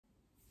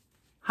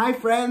Hi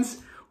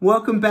friends,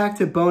 welcome back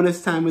to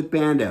Bonus Time with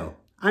Bando.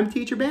 I'm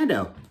Teacher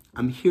Bando.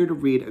 I'm here to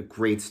read a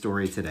great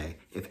story today.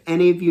 If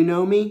any of you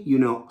know me, you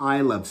know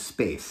I love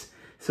space.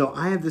 So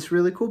I have this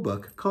really cool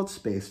book called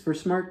Space for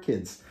Smart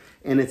Kids.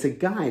 And it's a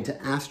guide to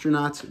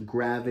astronauts,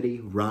 gravity,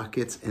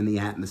 rockets, and the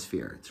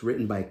atmosphere. It's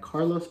written by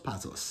Carlos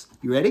Pazos.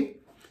 You ready?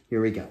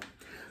 Here we go.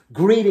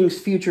 Greetings,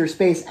 future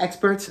space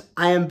experts.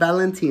 I am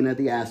Valentina,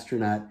 the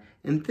astronaut,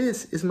 and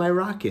this is my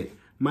rocket,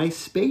 my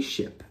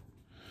spaceship.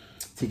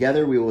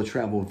 Together we will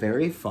travel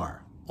very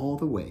far, all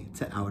the way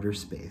to outer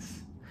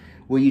space.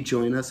 Will you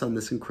join us on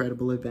this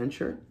incredible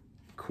adventure?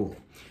 Cool.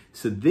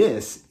 So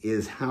this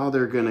is how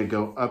they're going to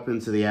go up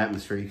into the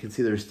atmosphere. You can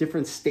see there's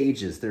different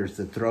stages. There's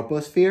the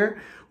thermosphere,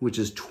 which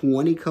is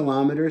 20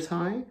 kilometers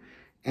high,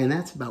 and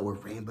that's about where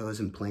rainbows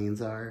and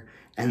planes are.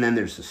 And then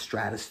there's the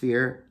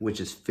stratosphere, which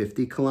is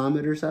 50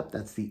 kilometers up.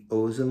 That's the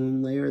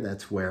ozone layer.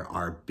 That's where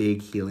our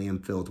big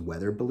helium-filled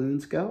weather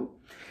balloons go.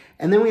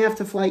 And then we have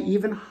to fly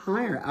even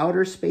higher.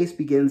 Outer space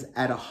begins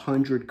at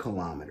 100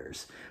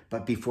 kilometers.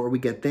 But before we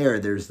get there,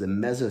 there's the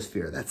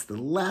mesosphere. That's the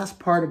last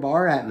part of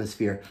our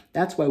atmosphere.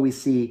 That's why we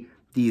see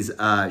these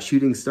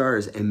shooting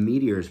stars and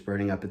meteors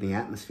burning up in the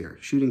atmosphere.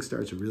 Shooting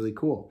stars are really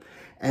cool.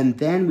 And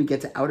then we get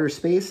to outer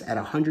space at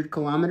 100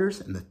 kilometers,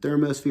 and the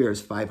thermosphere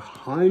is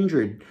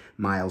 500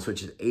 miles,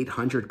 which is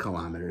 800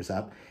 kilometers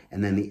up.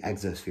 And then the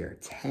exosphere,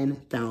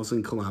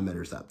 10,000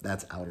 kilometers up.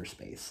 That's outer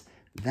space.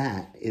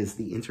 That is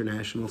the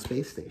International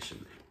Space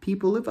Station.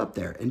 People live up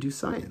there and do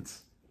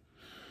science.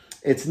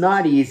 It's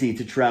not easy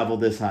to travel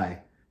this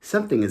high.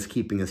 Something is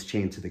keeping us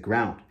chained to the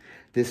ground.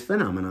 This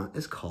phenomenon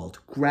is called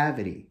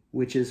gravity,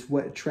 which is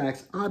what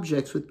attracts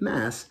objects with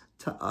mass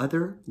to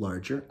other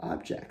larger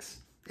objects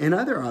and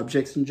other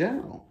objects in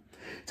general.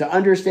 To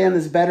understand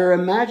this better,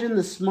 imagine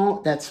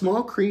that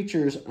small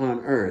creatures on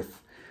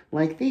Earth,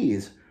 like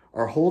these,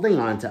 are holding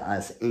on to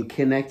us and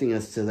connecting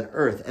us to the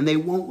earth, and they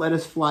won't let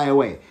us fly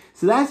away.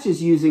 So that's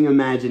just using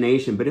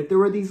imagination. But if there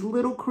were these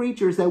little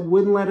creatures that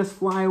wouldn't let us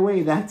fly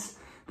away, that's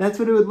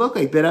what it would look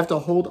like. They'd have to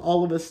hold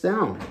all of us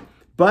down.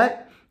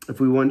 But if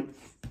we want,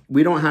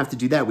 we don't have to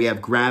do that. We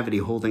have gravity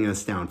holding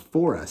us down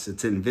for us.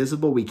 It's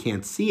invisible. We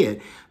can't see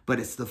it, but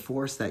it's the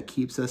force that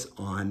keeps us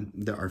on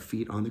our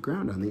feet on the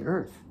ground, on the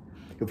earth.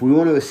 If we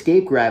want to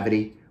escape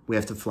gravity, we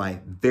have to fly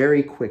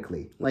very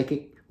quickly, like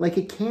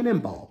a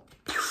cannonball.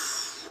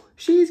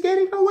 She's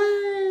getting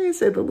away,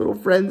 said the little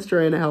friends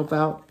trying to help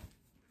out.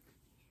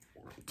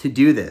 To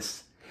do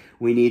this,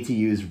 we need to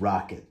use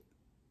rockets,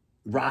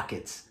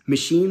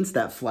 machines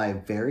that fly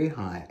very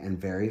high and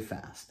very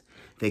fast.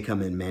 They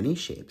come in many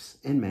shapes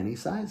and many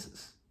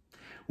sizes.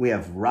 We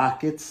have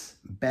rockets,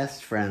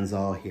 best friends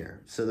all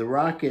here. So the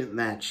rocket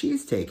that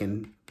she's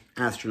taken,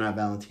 astronaut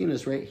Valentina,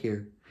 is right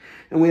here.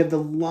 And we have the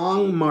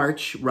Long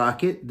March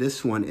rocket.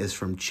 This one is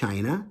from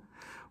China.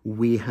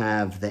 We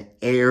have the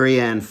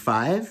Ariane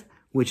 5,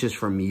 which is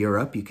from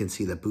Europe. You can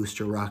see the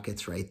booster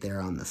rockets right there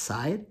on the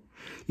side.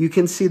 You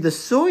can see the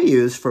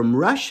Soyuz from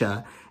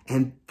Russia,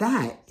 and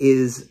that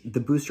is the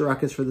booster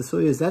rockets for the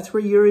Soyuz. That's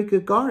where Yuri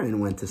Gagarin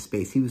went to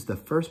space. He was the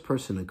first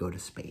person to go to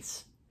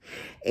space.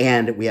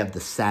 And we have the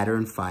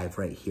Saturn V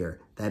right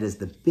here. That is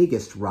the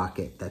biggest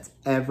rocket that's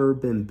ever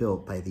been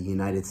built by the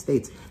United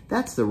States.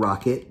 That's the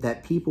rocket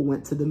that people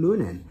went to the moon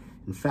in.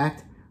 In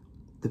fact,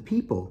 the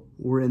people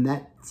were in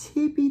that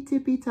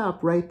tippy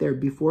top right there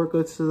before it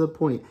goes to the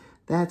point.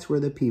 That's where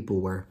the people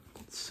were.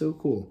 It's so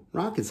cool.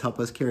 Rockets help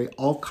us carry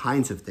all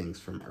kinds of things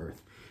from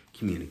Earth.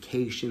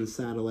 Communication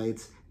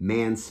satellites,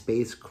 manned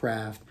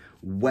spacecraft,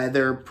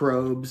 weather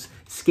probes,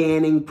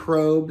 scanning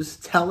probes,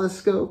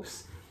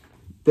 telescopes.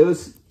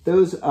 Those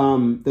probes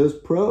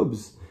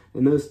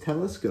and those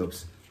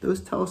telescopes,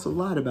 those tell us a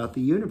lot about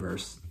the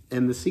universe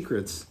and the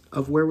secrets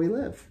of where we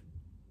live.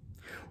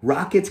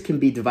 Rockets can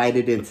be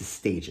divided into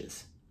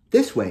stages.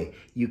 This way,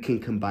 you can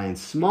combine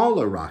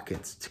smaller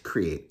rockets to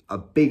create a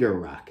bigger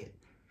rocket.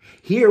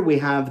 Here we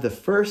have the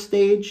first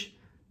stage,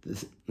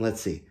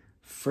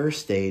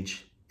 first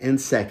stage and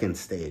second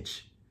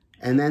stage,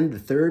 and then the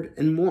third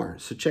and more.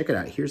 So check it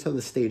out. Here's how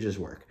the stages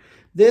work.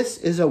 This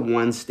is a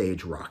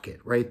one-stage rocket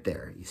right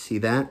there. You see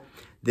that?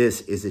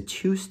 This is a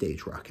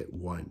two-stage rocket,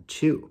 1,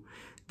 2.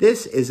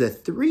 This is a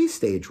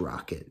three-stage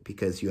rocket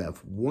because you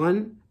have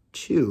 1,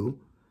 2,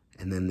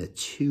 and then the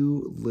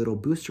 2 little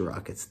booster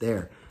rockets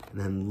there. And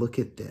then look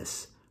at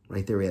this.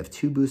 Right there we have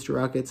 2 booster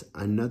rockets,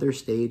 another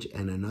stage,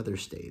 and another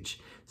stage.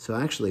 So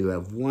actually we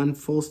have 1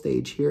 full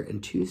stage here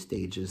and 2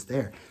 stages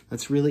there.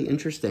 That's really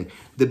interesting.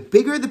 The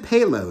bigger the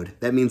payload,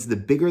 that means the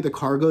bigger the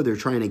cargo they're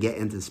trying to get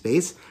into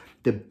space,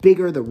 the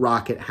bigger the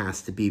rocket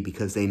has to be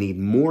because they need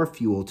more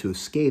fuel to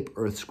escape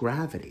Earth's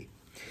gravity.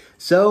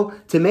 So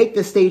to make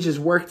the stages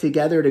work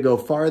together to go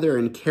farther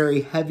and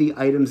carry heavy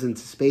items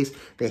into space,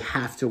 they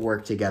have to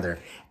work together.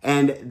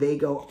 And they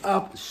go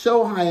up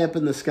so high up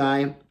in the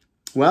sky.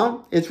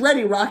 Well, it's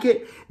ready,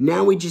 rocket.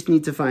 Now we just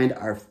need to find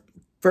our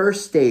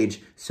first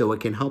stage so it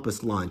can help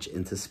us launch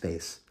into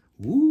space.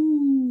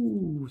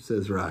 Woo,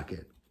 says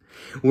rocket.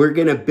 We're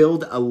going to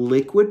build a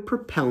liquid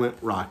propellant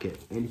rocket,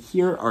 and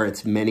here are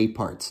its many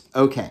parts.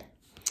 Okay,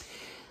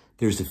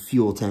 there's a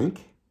fuel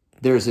tank,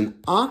 there's an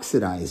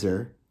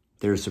oxidizer,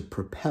 there's a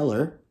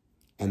propeller,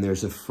 and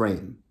there's a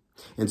frame.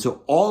 And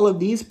so all of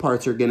these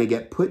parts are going to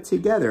get put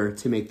together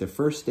to make the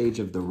first stage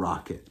of the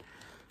rocket.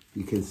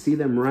 You can see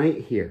them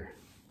right here.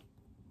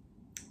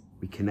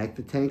 We connect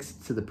the tanks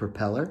to the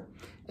propeller,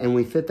 and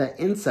we fit that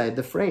inside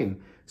the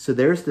frame. So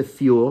there's the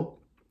fuel,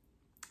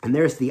 and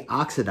there's the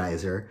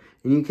oxidizer,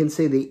 and you can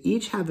see they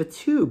each have a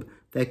tube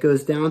that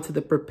goes down to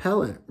the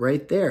propellant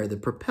right there. The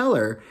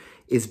propeller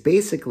is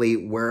basically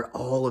where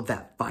all of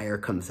that fire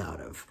comes out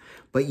of.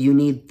 But you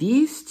need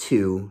these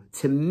two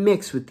to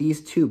mix with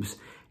these tubes.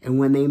 And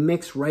when they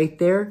mix right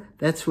there,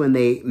 that's when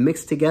they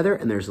mix together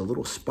and there's a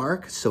little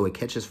spark, so it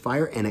catches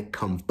fire and it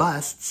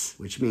combusts,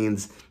 which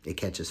means it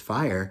catches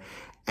fire.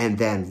 And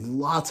then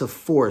lots of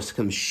force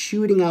comes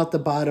shooting out the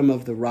bottom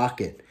of the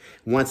rocket.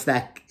 Once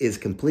that is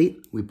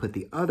complete, we put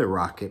the other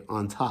rocket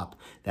on top.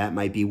 That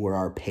might be where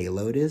our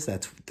payload is.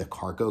 That's the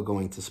cargo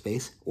going to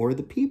space or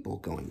the people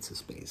going to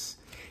space.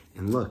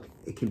 And look,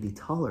 it can be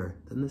taller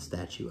than the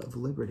Statue of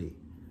Liberty.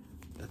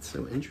 That's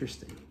so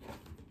interesting.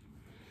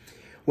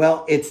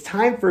 Well, it's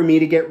time for me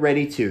to get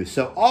ready too.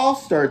 So I'll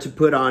start to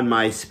put on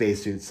my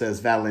spacesuit, says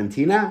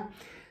Valentina.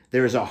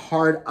 There's a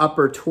hard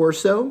upper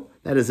torso.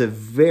 That is a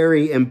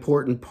very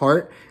important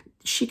part.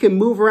 She can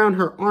move around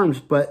her arms,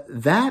 but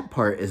that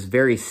part is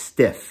very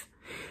stiff.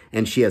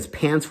 And she has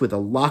pants with a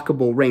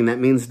lockable ring. That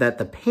means that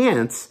the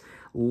pants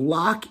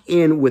lock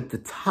in with the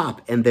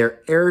top and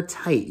they're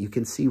airtight. You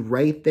can see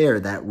right there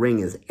that ring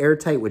is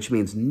airtight, which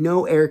means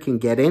no air can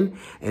get in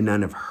and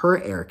none of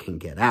her air can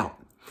get out.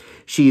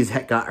 She's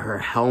got her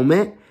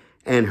helmet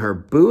and her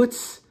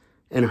boots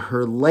and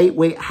her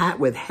lightweight hat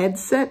with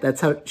headset.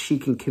 That's how she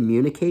can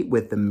communicate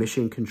with the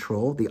mission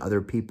control, the other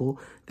people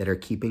that are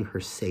keeping her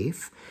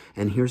safe.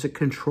 And here's a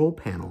control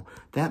panel.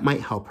 That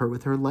might help her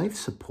with her life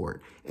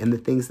support and the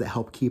things that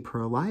help keep her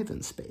alive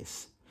in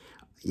space.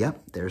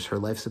 Yep, there's her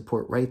life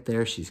support right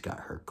there. She's got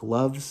her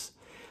gloves.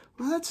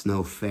 Well, that's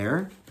no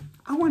fair.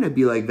 I want to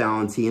be like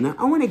Valentina.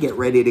 I want to get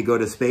ready to go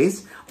to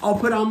space. I'll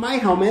put on my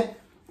helmet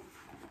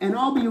and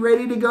I'll be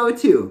ready to go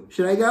too.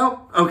 Should I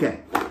go?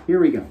 Okay, here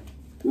we go.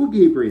 We'll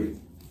keep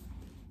reading.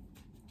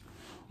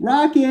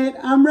 Rocket,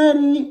 I'm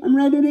ready. I'm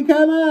ready to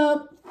come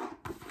up.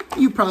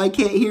 You probably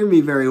can't hear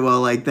me very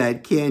well like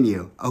that, can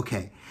you?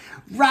 Okay.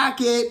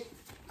 Rocket,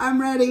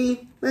 I'm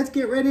ready. Let's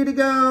get ready to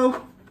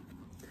go.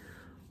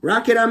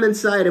 Rocket, I'm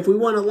inside. If we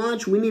want to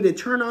launch, we need to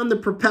turn on the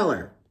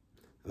propeller.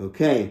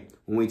 Okay,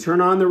 when we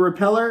turn on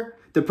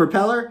the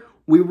propeller,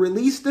 we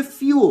release the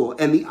fuel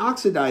and the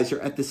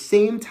oxidizer at the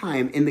same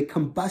time in the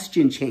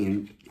combustion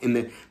chamber.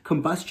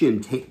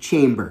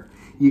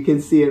 You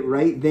can see it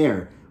right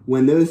there.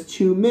 When those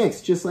two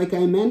mix, just like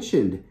I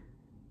mentioned,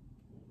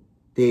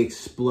 they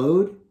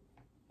explode,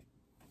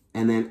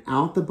 and then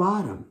out the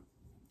bottom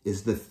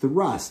is the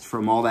thrust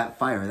from all that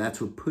fire. That's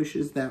what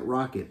pushes that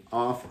rocket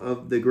off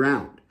of the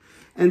ground.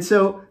 And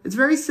so it's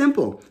very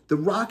simple. The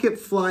rocket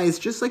flies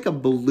just like a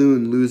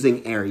balloon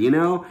losing air. You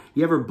know,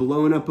 you ever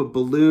blown up a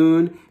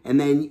balloon and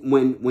then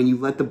when you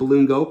let the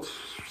balloon go,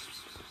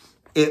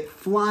 it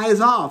flies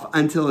off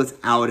until it's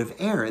out of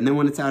air. And then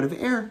when it's out of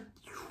air,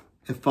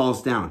 it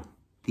falls down.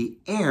 The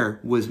air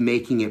was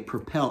making it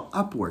propel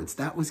upwards.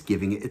 That was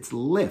giving it its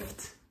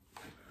lift.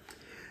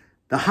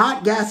 The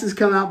hot gases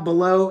come out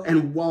below,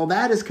 and while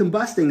that is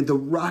combusting, the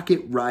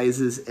rocket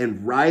rises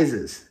and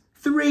rises.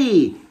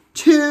 3,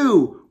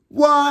 2,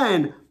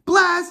 1,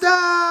 blast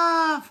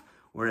off!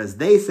 Or as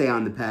they say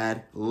on the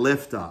pad,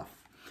 lift off.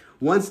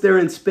 Once they're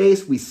in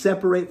space, we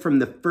separate from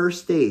the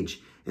first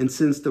stage. And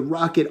since the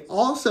rocket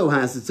also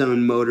has its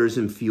own motors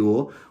and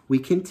fuel, we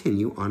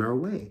continue on our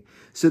way.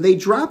 So they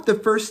drop the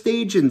first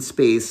stage in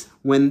space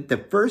when the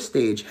first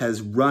stage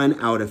has run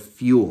out of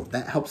fuel.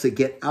 That helps it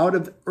get out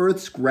of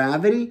Earth's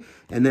gravity,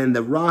 and then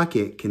the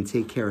rocket can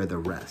take care of the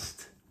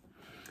rest.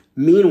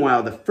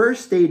 Meanwhile, the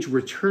first stage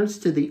returns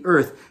to the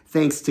Earth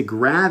thanks to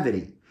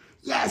gravity.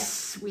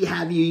 Yes, we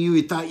have you.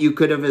 You thought you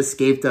could have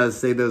escaped us,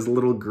 say those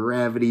little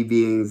gravity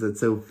beings. That's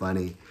so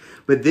funny.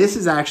 But this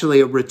is actually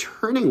a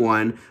returning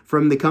one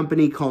from the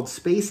company called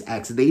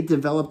SpaceX. They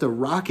developed a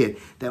rocket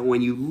that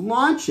when you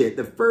launch it,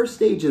 the first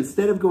stage,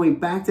 instead of going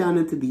back down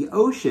into the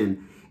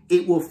ocean,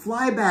 it will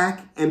fly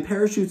back and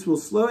parachutes will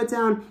slow it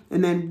down.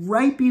 And then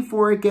right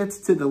before it gets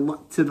to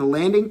the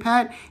landing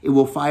pad, it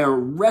will fire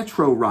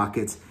retro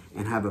rockets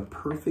and have a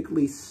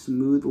perfectly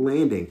smooth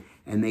landing,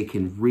 and they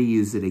can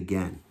reuse it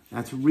again.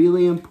 That's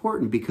really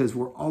important because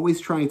we're always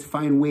trying to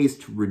find ways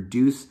to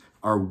reduce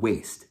our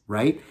waste,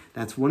 right?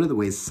 That's one of the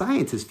ways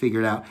scientists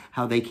figured out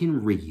how they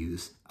can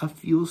reuse a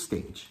fuel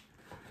stage.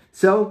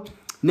 So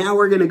now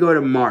we're gonna go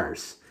to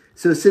Mars.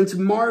 So since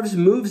Mars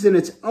moves in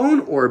its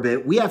own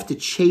orbit, we have to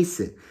chase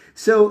it.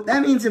 So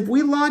that means if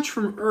we launch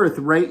from Earth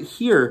right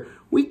here,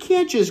 we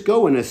can't just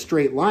go in a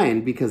straight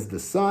line because the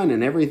sun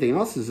and everything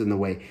else is in the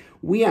way.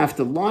 We have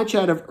to launch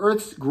out of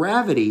Earth's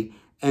gravity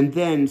and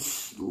then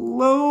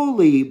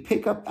slowly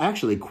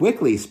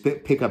quickly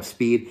pick up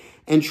speed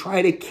and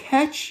try to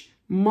catch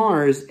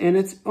Mars in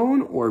its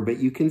own orbit.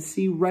 You can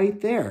see right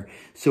there.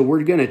 So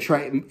we're going to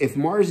try, if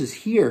Mars is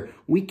here,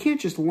 we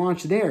can't just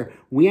launch there.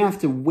 We have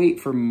to wait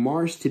for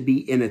Mars to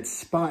be in its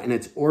spot, in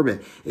its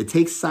orbit. It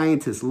takes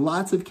scientists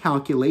lots of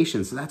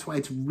calculations. So that's why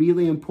it's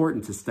really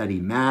important to study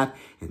math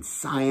and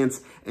science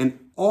and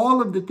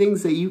all of the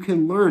things that you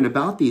can learn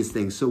about these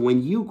things. So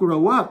when you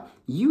grow up,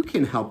 you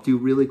can help do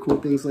really cool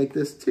things like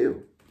this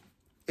too.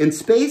 In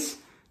space,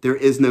 there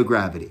is no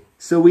gravity,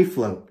 so we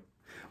float.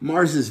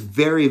 Mars is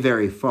very,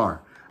 very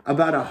far,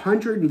 about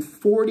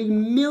 140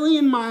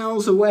 million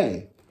miles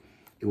away.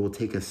 It will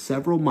take us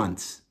several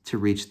months to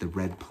reach the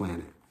red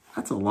planet.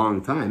 That's a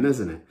long time,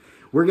 isn't it?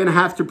 We're going to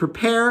have to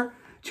prepare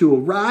to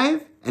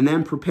arrive and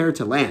then prepare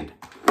to land.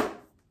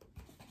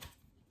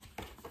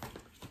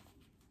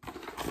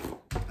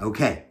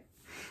 Okay,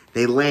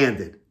 they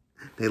landed.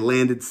 They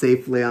landed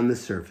safely on the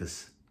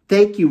surface.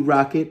 Thank you,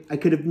 rocket. I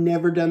could have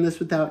never done this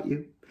without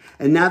you.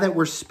 And now that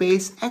we're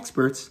space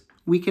experts,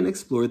 we can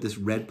explore this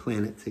red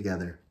planet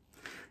together.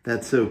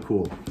 That's so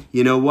cool.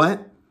 You know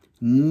what?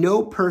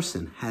 No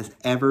person has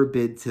ever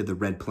been to the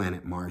red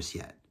planet Mars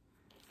yet.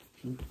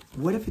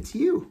 What if it's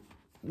you?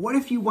 What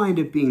if you wind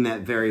up being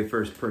that very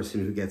first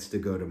person who gets to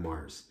go to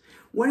Mars?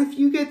 What if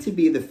you get to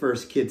be the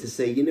first kid to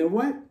say, you know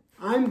what?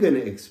 I'm going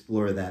to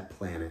explore that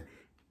planet.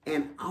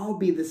 And I'll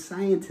be the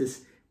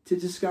scientist to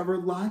discover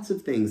lots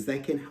of things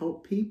that can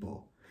help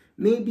people.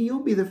 Maybe you'll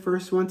be the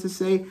first one to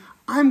say,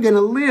 I'm going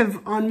to live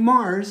on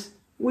Mars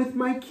with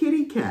my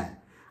kitty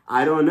cat.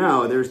 I don't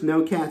know, there's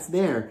no cats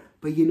there,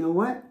 but you know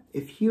what?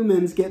 If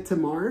humans get to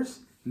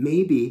Mars,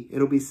 maybe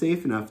it'll be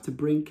safe enough to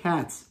bring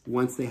cats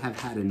once they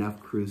have had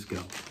enough crews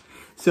go.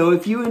 So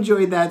if you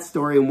enjoyed that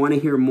story and want to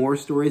hear more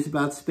stories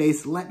about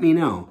space, let me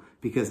know,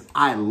 because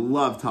I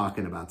love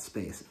talking about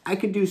space. I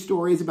could do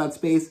stories about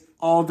space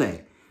all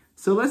day.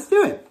 So let's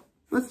do it.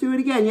 Let's do it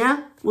again,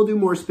 yeah? We'll do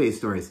more space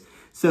stories.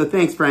 So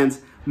thanks,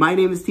 friends. My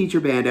name is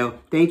Teacher Bando.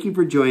 Thank you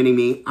for joining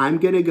me. I'm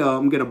going to go.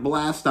 I'm going to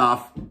blast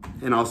off,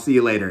 and I'll see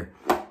you later.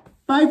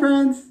 Bye,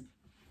 friends.